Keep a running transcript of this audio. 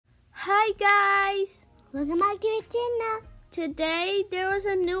Hi guys! Welcome back to the channel. Today there was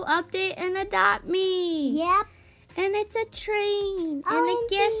a new update in Adopt Me. Yep. And it's a train and a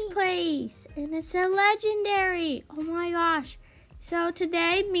guest place. And it's a legendary. Oh my gosh. So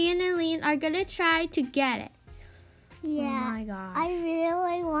today me and Ayleen are gonna try to get it. Yeah. Oh my gosh. I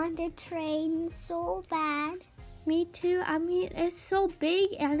really want the train so bad. Me too. I mean, it's so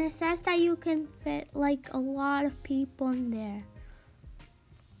big and it says that you can fit like a lot of people in there.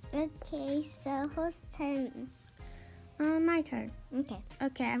 Okay, so whose turn? My turn. Okay.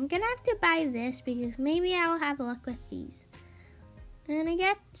 Okay, I'm gonna have to buy this because maybe I'll have luck with these. And I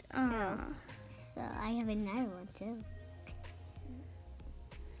get, So I have another one too.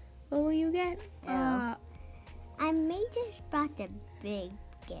 What will you get? I may just brought the big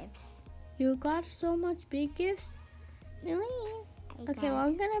gifts. You got so much big gifts? Really? Okay, well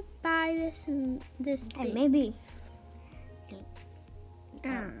I'm gonna buy this and this big. And maybe.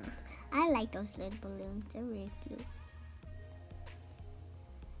 I like those little balloons. They're really cute.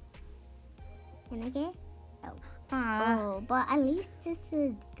 Can I get? Oh, but at least this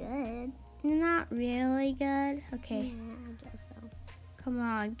is good. Not really good. Okay. Yeah, I guess so. Come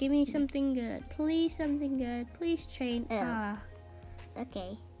on, give me something good. Please, something good. Please, train.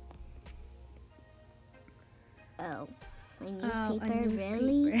 Okay. Oh, a newspaper,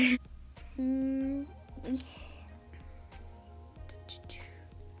 really?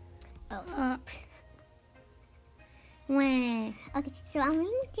 Okay, so I'm going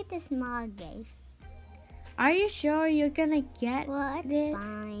to get the small gift. Are you sure you're gonna get it? It?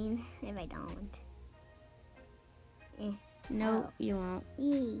 Fine, if I don't. No, you won't.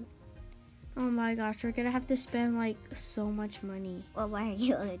 Yee. Oh my gosh, we're gonna have to spend like so much money. Well, why are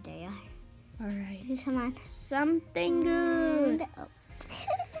you over there? Alright. Come on. Something good.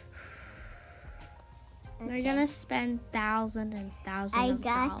 We're gonna spend thousands and thousands of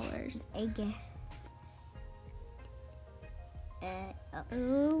dollars. I guess.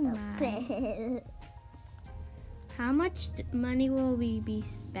 Oh my. How much money will we be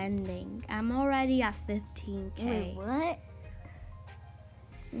spending? I'm already at 15K. Wait, what?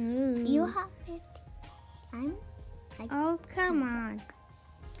 You have 15K? Oh, come on.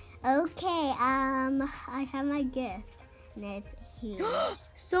 Okay, I have my gift. And it's huge.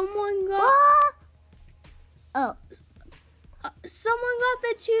 Someone got... someone got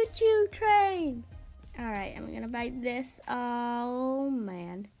the choo-choo train. Alright, I'm gonna buy this. Oh,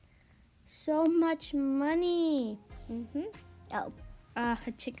 man. So much money. A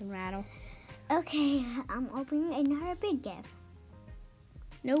chicken rattle. Okay, I'm opening another big gift.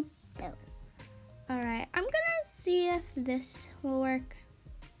 Nope. No. Alright, I'm gonna see if this will work.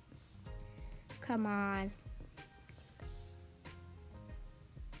 Come on.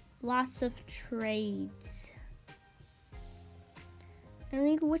 Lots of trades. I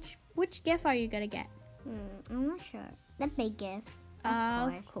think which gift are you gonna get? I'm not sure. The big gift.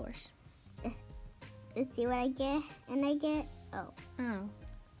 Of course. Let's see what I get. And I get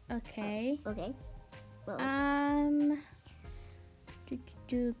okay. Okay.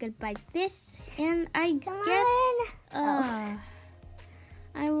 Could buy this and I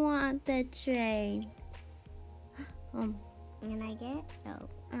I want the train. And I get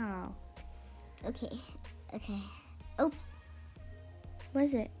Okay. Oops. What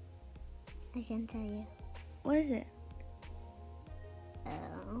is it? I can't tell you. What is it?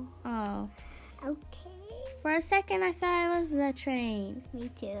 Oh. Okay. For a second, I thought it was the train. Me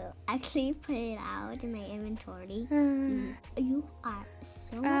too. Actually, put it out in my inventory. You are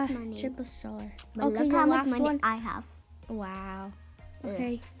so much money. Triple stroller. But okay, look how much money I have. Wow.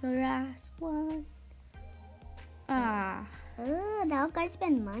 Okay, the last one. Now I gotta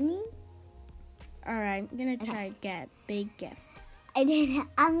spend money. Alright, I'm gonna try to get big gift.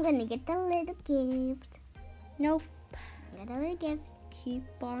 I'm gonna get the little gift. Nope. Get a little gift. Keep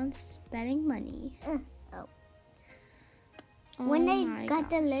on spending money. When I got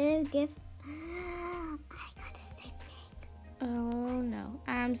the little gift, I got the same thing. Oh no,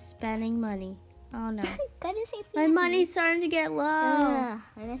 I'm spending money. Oh no. Got the same thing. My money's starting to get low.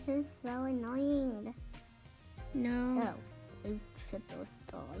 This is so annoying. No. A triple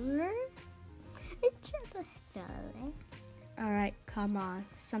dollar? Alright, come on.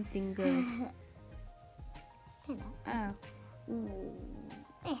 Something good.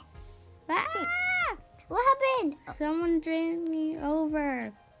 What happened? Someone drained me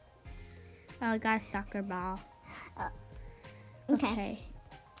over. Oh, I got a soccer ball. Okay.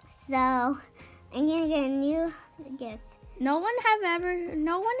 So, I'm gonna get a new gift. No one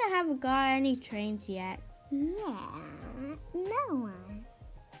have got any trains yet. Yeah, no one.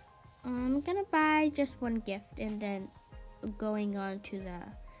 I'm gonna buy just one gift and then going on to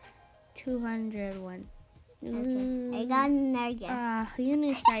 201. Okay, I got another gift.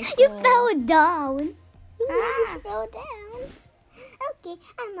 Unicycle. You fell down. You Ah. fell down. Okay,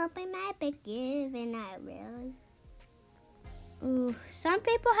 I'm opening my big gift and I really. Ooh, some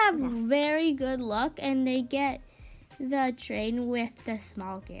people have very good luck and they get the train with the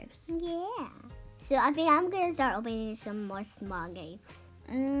small gifts. Yeah. So I think I'm gonna start opening some more small gifts.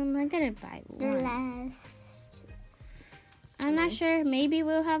 I'm gonna buy The one. last. I'm not sure. Maybe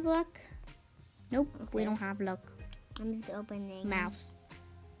we'll have luck. Nope, we Okay. don't have luck. I'm just opening. Mouse.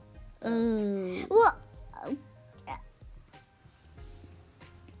 Oh. What?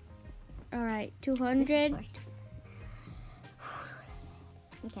 All right, 200.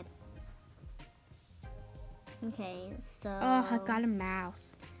 Okay. Okay, so. Oh, I got a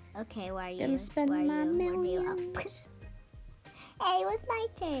mouse. Okay, where are you? Gonna spend Where are my you? Where are you? millions. Hey, what's my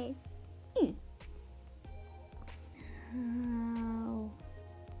turn? Oh.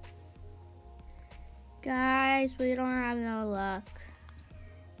 Guys, we don't have no luck.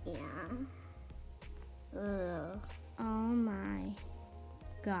 Yeah. Ugh. Oh my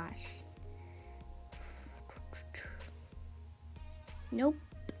gosh. Nope.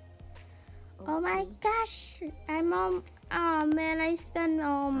 Oh my Okay. gosh. I'm on. Oh man, I spent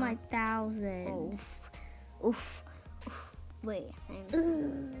all my thousands. Oof. Oof. Oof. Wait.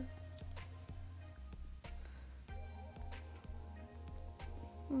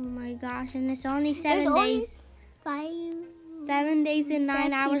 Oh my gosh, and it's only 7 There's only days. 5. 7 days and 9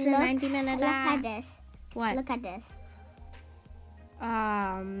 Jackie, hours and look. 90 minutes. Look at this. What? Look at this.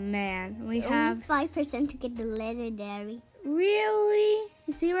 Oh man, we Only have 5% to get the legendary. Really?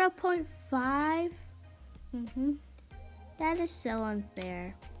 0.5? Mhm. That is so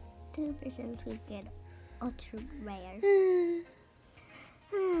unfair. 2% to get ultra rare.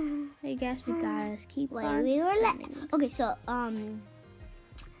 I guess we gotta keep Wait, on we were spending. okay. So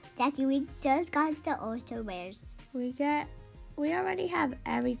Jackie, we just got the ultra rares. We already have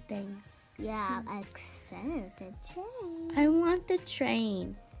everything. Yeah, except the chain. I want the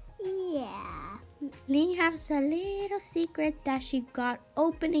train. Yeah. Lee has a little secret that she got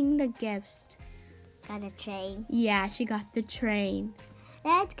opening the gifts. Got a train. Yeah, she got the train.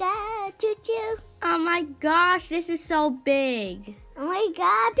 Let's go. Choo choo. Oh my gosh, this is so big. Oh my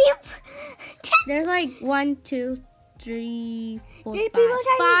god, people. There's like 1, 2, 3, 4, There's people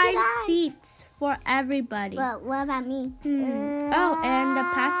 5. trying to get 5 on. seats for everybody. Well, what about me? Oh, and the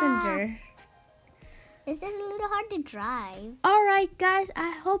passenger. It's just a little hard to drive. Alright guys, I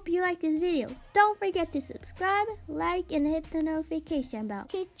hope you like this video. Don't forget to subscribe, like, and hit the notification bell.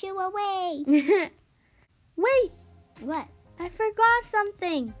 Choo choo away. Wait, What? I forgot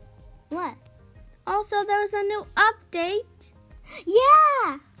something. What? Also, there's a new update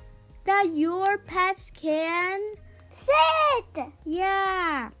Yeah. that your pets can... Sit.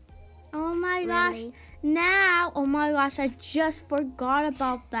 Yeah. Oh my gosh. Really? Now, oh my gosh, I just forgot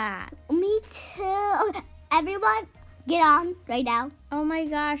about that. Me too. Okay, everyone, get on right now. Oh my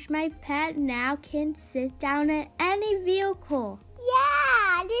gosh, my pet now can sit down in any vehicle.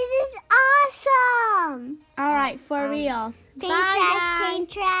 Yeah, this is awesome. Alright, for reals. Paint Bye, trash, guys. paint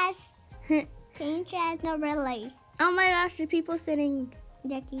trash. Paint trash, no really. Oh my gosh, the people sitting.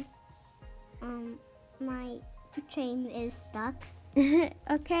 Jackie, my train is stuck.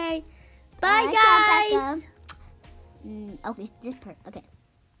 Okay. Bye, I guys. okay, this part. Okay.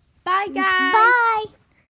 Bye, guys. Bye.